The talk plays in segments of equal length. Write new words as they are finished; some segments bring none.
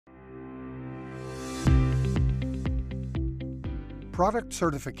Product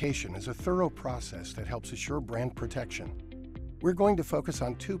certification is a thorough process that helps assure brand protection. We're going to focus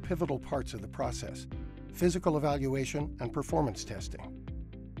on two pivotal parts of the process: physical evaluation and performance testing.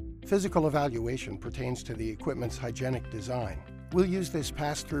 Physical evaluation pertains to the equipment's hygienic design. We'll use this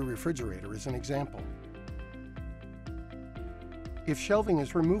pass-through refrigerator as an example. If shelving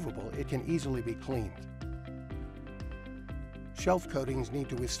is removable, it can easily be cleaned. Shelf coatings need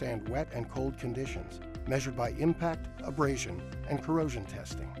to withstand wet and cold conditions, measured by impact, abrasion, and corrosion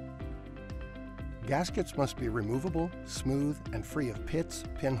testing. Gaskets must be removable, smooth, and free of pits,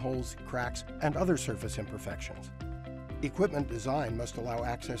 pinholes, cracks, and other surface imperfections. Equipment design must allow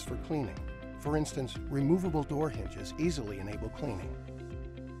access for cleaning. For instance, removable door hinges easily enable cleaning.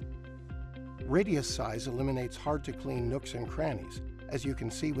 Radius size eliminates hard-to-clean nooks and crannies, as you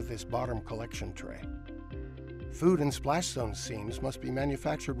can see with this bottom collection tray. Food and splash zone seams must be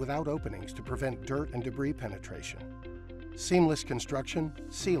manufactured without openings to prevent dirt and debris penetration. Seamless construction,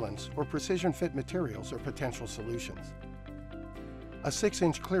 sealants, or precision-fit materials are potential solutions. A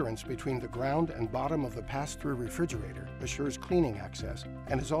 6-inch clearance between the ground and bottom of the pass-through refrigerator assures cleaning access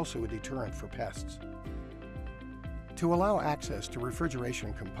and is also a deterrent for pests. To allow access to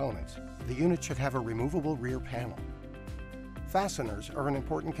refrigeration components, the unit should have a removable rear panel. Fasteners are an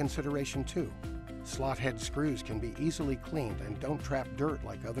important consideration too. Slot head screws can be easily cleaned and don't trap dirt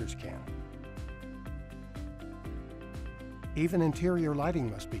like others can. Even interior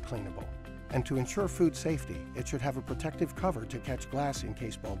lighting must be cleanable. And to ensure food safety, it should have a protective cover to catch glass in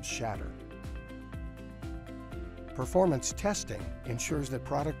case bulbs shatter. Performance testing ensures that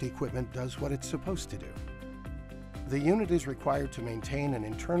product equipment does what it's supposed to do. The unit is required to maintain an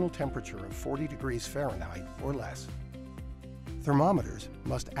internal temperature of 40 degrees Fahrenheit or less. Thermometers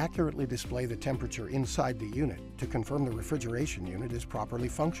must accurately display the temperature inside the unit to confirm the refrigeration unit is properly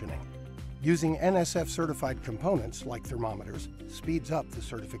functioning. Using NSF certified components like thermometers speeds up the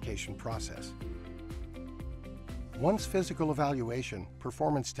certification process. Once physical evaluation,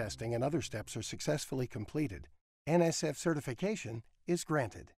 performance testing, and other steps are successfully completed, NSF certification is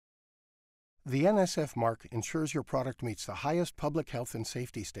granted. The NSF mark ensures your product meets the highest public health and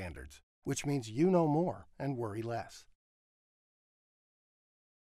safety standards, which means you know more and worry less.